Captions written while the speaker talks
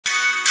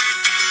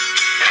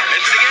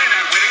missed again,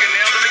 and Whittaker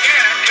nailed him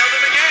again, and nailed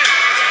him again.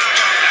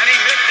 And he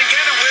missed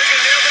again, and Whittaker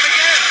nailed him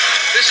again.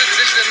 This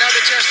is another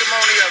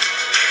testimony of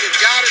if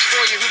God is for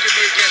you, who can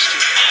be against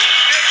you?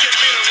 This should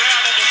be the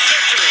round of the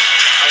century.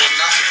 I was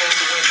not supposed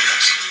to win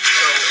this.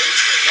 So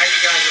now you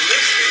guys are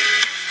listening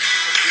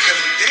because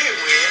we did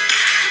win,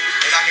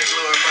 and I can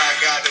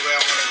glorify God the way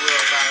I want to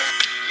glorify Him.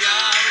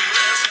 God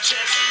bless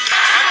Chelsea.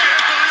 I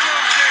can't believe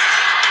what I'm saying.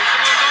 It's the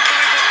most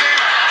unbelievable thing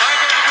I've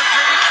ever been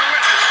privileged to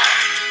witness.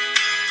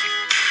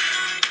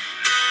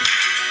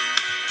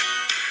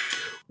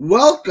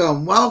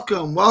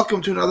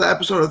 Welcome to another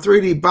episode of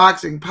 3D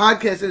Boxing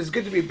Podcast. It is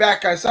good to be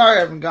back, guys. Sorry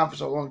I haven't gone for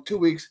so long, 2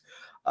 weeks.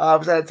 I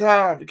was out of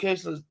town on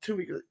vacation. It was 2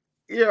 weeks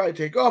year I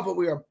take off, but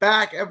we are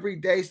back every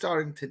day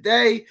starting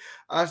today.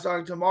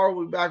 Starting tomorrow,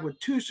 we'll be back with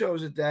 2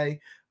 shows a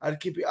day to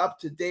keep you up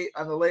to date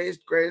on the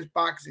latest, greatest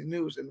boxing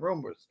news and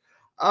rumors.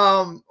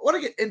 I want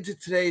to get into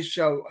today's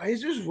show.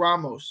 Jesus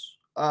Ramos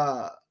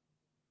put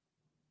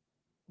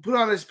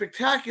on a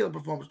spectacular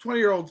performance.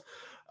 20-year-old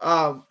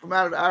from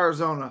out of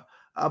Arizona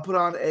put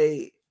on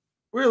a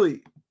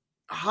really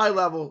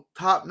high-level,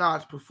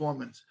 top-notch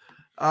performance.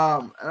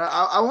 And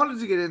I wanted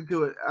to get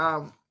into it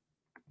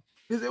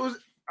because it was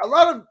a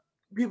lot of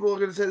people are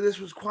going to say this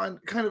was kind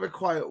of a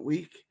quiet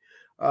week,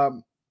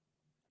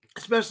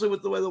 especially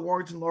with the way the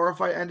Warrington Laura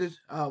fight ended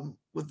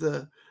with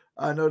the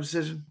no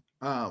decision,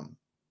 due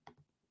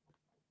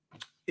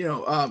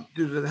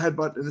to the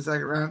headbutt in the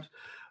second round.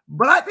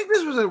 But I think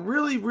this was a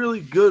really,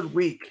 really good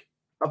week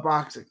of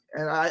boxing.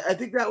 And I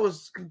think that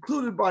was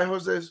concluded by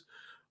Jose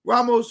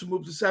Ramos, who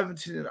moved to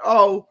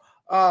 17-0.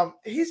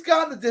 He's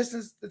gone the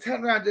distance, the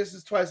 10-round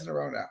distance twice in a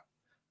row now.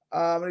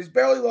 And he's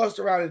barely lost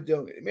a round in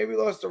doing it. Maybe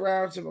lost a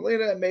round to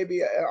Molina, and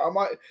maybe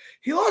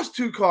he lost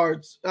 2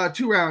 rounds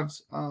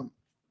in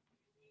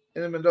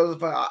the Mendoza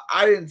fight.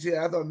 I didn't see it.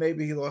 I thought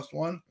maybe he lost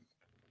 1.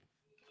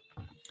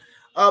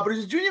 But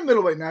he's a junior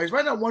middleweight now. He's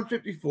right now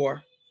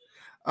 154.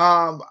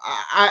 I'd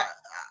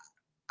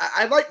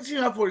like to see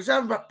him at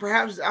 47, but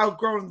perhaps he's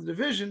outgrowing the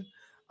division.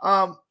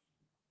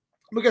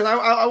 Because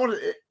I want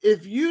to,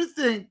 if you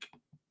think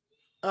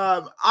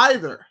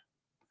either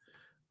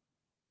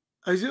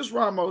Jesus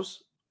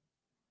Ramos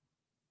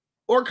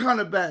or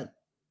Conor Benn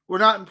were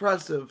not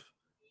impressive,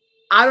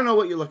 I don't know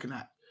what you're looking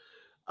at.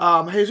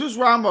 Jesus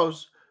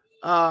Ramos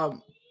was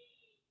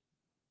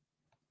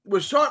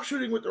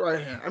sharpshooting with the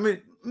right hand. I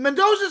mean,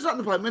 Mendoza's not in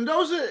the play.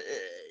 Mendoza,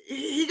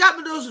 he got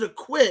Mendoza to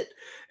quit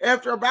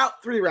after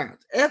about 3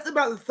 rounds. After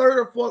about the 3rd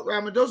or 4th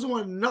round, Mendoza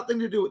wanted nothing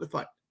to do with the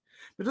fight.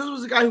 Mendoza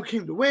was a guy who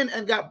came to win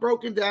and got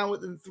broken down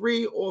within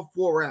 3 or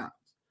 4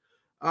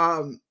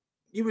 rounds.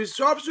 He was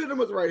sharpshooting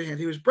with the right hand.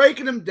 He was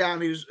breaking him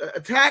down. He was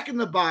attacking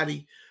the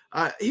body.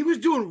 He was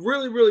doing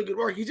really, really good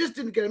work. He just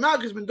didn't get him out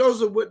because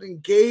Mendoza wouldn't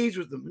engage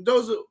with him.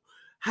 Mendoza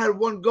had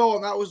one goal,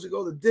 and that was to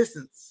go the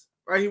distance.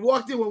 Right? He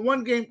walked in with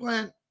one game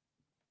plan.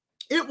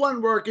 It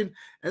wasn't working,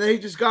 and then he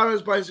just got on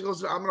his bicycle and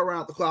said, I'm going to run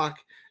out the clock.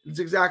 It's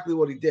exactly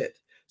what he did.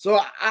 So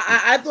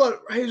I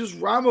thought Jesus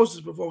Ramos'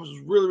 performance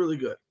was really, really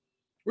good.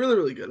 Really,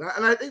 really good.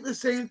 And I think the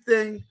same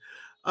thing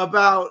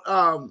about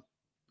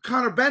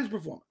Conor Benn's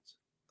performance.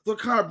 I thought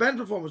Conor Benn's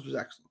performance was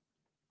excellent.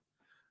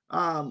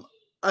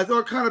 I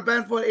thought Conor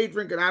Benn fought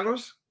Adrian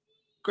Granados.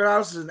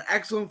 Granados is an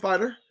excellent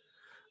fighter.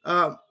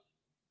 I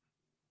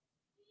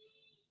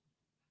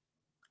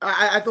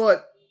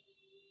thought,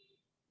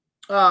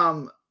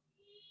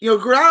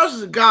 Granados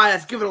is a guy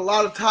that's given a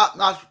lot of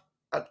top-notch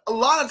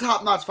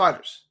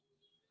fighters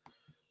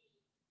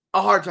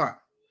a hard time.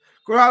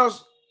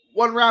 Granados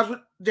won rounds with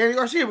Danny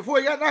Garcia before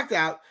he got knocked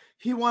out.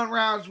 He won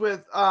rounds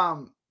with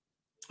Sean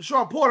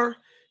Porter.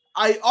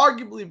 I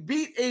arguably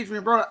beat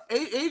Adrian Broner.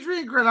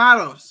 Adrian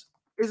Granados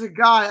is a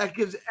guy that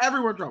gives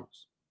everyone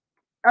troubles.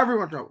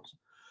 Everyone troubles.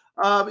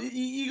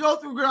 You go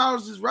through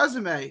Granados'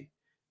 resume,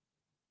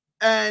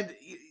 and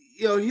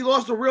he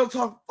lost a real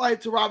tough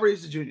fight to Robert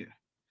Easter Jr.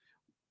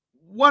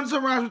 Won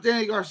some rounds with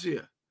Danny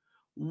Garcia.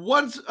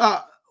 Won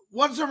a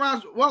lot of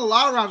rounds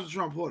with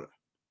Sean Porter.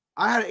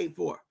 I had an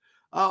 8-4.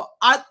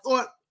 I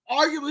thought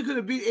arguably could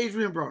have beat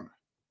Adrian Broner.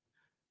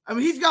 I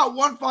mean, he's got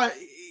one fight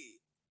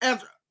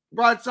after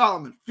Brian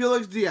Solomon,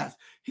 Felix Diaz.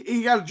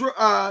 He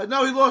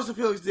lost to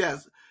Felix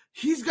Diaz.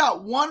 He's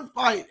got one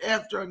fight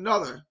after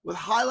another with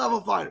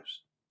high-level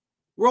fighters,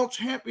 world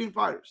champion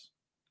fighters,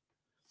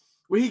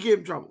 where he gave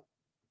him trouble.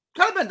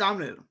 Conor Benn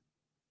dominated him.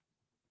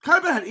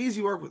 Conor Benn had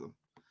easy work with him.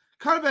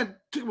 Conor Benn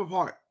took him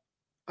apart.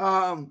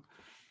 I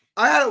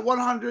had it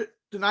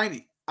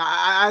 100-90.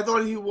 I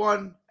thought he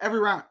won every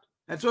round.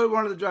 And so did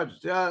one of the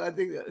judges. I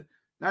think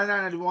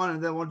 99-91,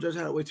 and then one judge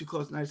had it way too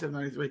close,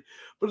 97-93.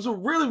 But it's a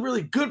really,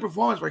 really good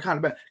performance by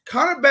Conor Benn.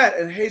 Conor Benn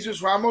and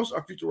Jesus Ramos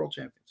are future world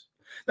champions.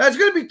 Now, it's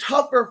going to be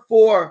tougher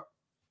for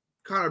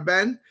Conor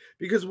Benn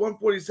because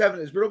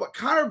 147 is brutal, but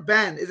Conor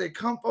Benn is a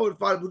come-forward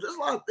fighter who does a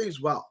lot of things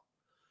well.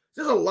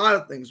 Does a lot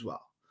of things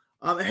well.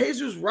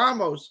 Jesus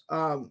Ramos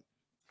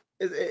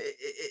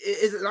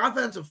is an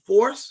offensive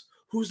force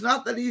who's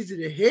not that easy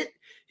to hit.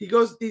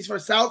 He's for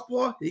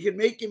southpaw. He can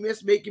make you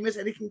miss,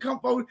 and he can come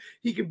forward.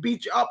 He can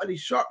beat you up, and he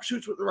sharp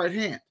shoots with the right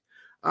hand.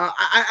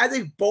 I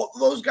think both of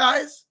those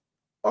guys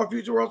are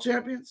future world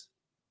champions.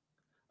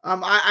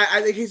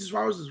 I think Jesus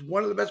Ramos is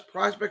one of the best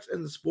prospects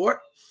in the sport.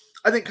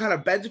 I think Conor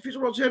Benn's a future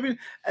world champion.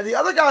 And the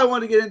other guy I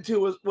wanted to get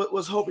into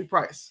was Hopey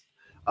Price.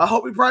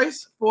 Hopey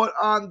Price fought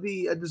on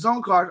the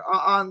zone card,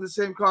 on the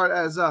same card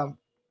as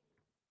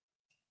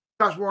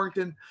Josh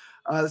Warrington,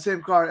 the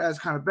same card as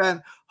Conor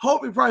Benn.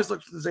 Hopey Price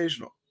looks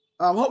sensational.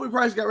 Hopey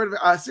Price got rid of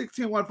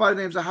 16-1 fighter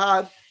names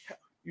Ahad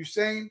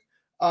Hussein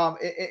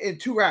in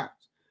 2 rounds.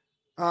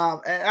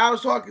 And I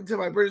was talking to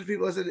my British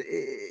people. I said,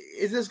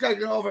 is this guy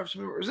going to offer up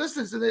some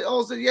resistance? And they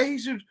all said, yeah, he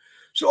should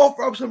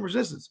offer up some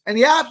resistance. And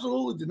he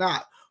absolutely did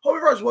not. Hopey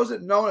Price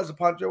wasn't known as a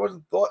puncher,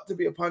 wasn't thought to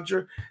be a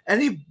puncher,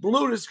 and he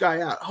blew this guy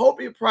out.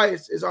 Hopey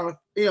Price is on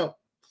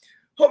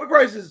Hopey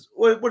Price is,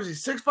 what is he,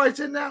 6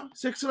 fights in now?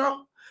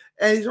 6-0?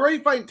 And he's already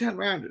fighting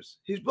 10-rounders.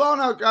 He's blowing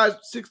out guys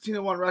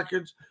 16-1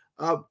 records.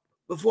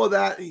 Before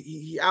that,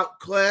 he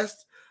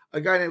outclassed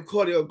a guy named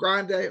Claudio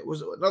Grande,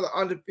 was another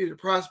undefeated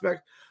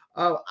prospect.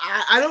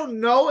 I don't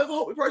know if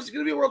Hopey Price is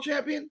going to be a world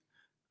champion.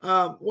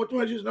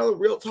 122 is another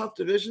real tough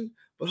division,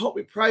 but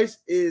Hopey Price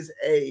is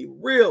a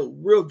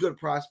real good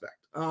prospect.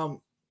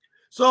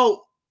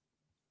 So,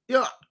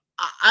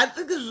 I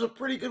think this was a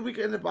pretty good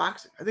weekend in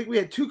boxing. I think we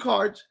had 2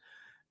 cards,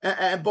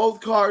 and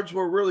both cards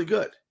were really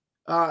good.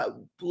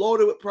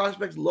 Loaded with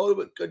prospects, loaded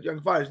with good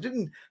young fighters.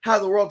 Didn't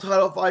have the world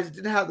title fights. It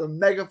didn't have the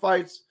mega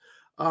fights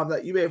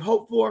that you may have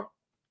hoped for.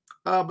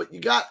 But you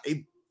got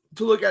to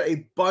look at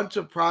a bunch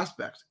of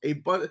prospects, you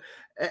go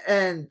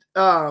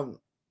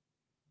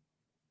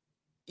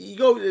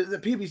to the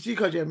PBC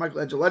card. You had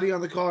Michael Angeletti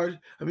on the card.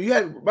 I mean, you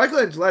had Michael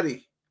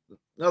Angeletti,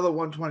 another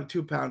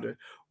 122-pounder,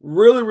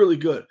 really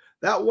good.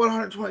 That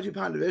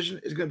 122-pound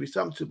division is going to be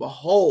something to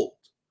behold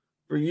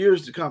for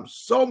years to come.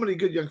 So many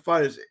good young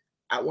fighters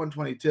at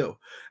 122,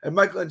 and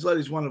Michael Angeletti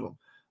is one of them.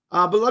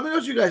 But let me know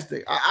what you guys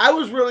think. I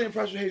was really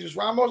impressed with Jesus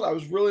Ramos. I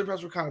was really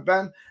impressed with Conor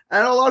Benn.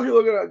 I know a lot of people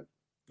are going to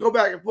go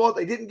back and forth.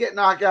 They didn't get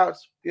knockouts.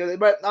 They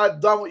might not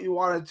have done what you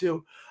wanted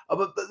to,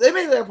 but they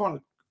made their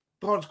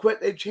opponents quit.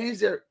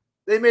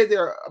 They made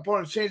their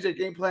opponents change their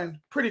game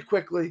plan pretty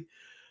quickly.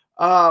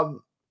 I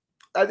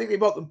think they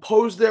both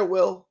imposed their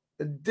will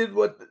and did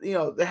what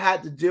they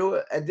had to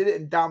do and did it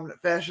in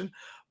dominant fashion.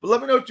 But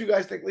let me know what you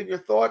guys think. Leave your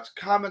thoughts,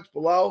 comments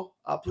below.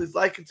 Please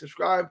like and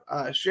subscribe.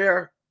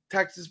 Share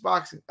Texas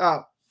Boxing.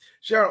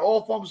 Share on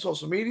all forms of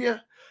social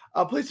media.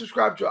 Please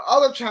subscribe to our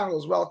other channel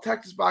as well,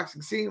 Texas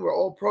Boxing Scene, where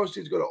all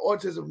proceeds go to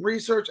autism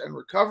research and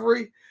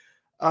recovery.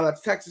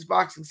 That's Texas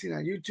Boxing Scene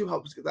on YouTube.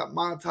 Help us get that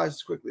monetized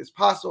as quickly as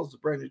possible. It's a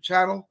brand new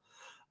channel.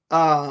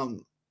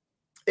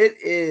 It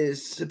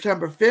is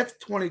September 5th,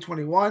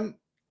 2021.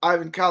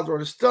 Ivan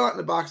Calderon is still not in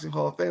the Boxing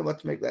Hall of Fame.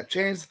 Let's make that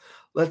change.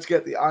 Let's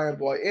get the Iron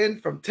Boy in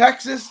from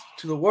Texas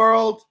to the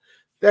world.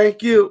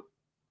 Thank you,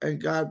 and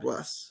God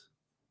bless.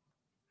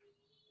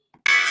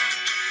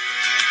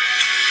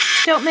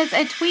 Don't miss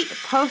a tweet,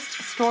 post,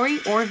 story,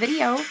 or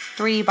video.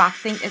 3D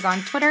Boxing is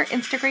on Twitter,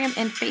 Instagram,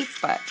 and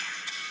Facebook.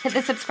 Hit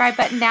the subscribe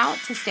button now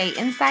to stay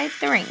inside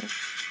the ring.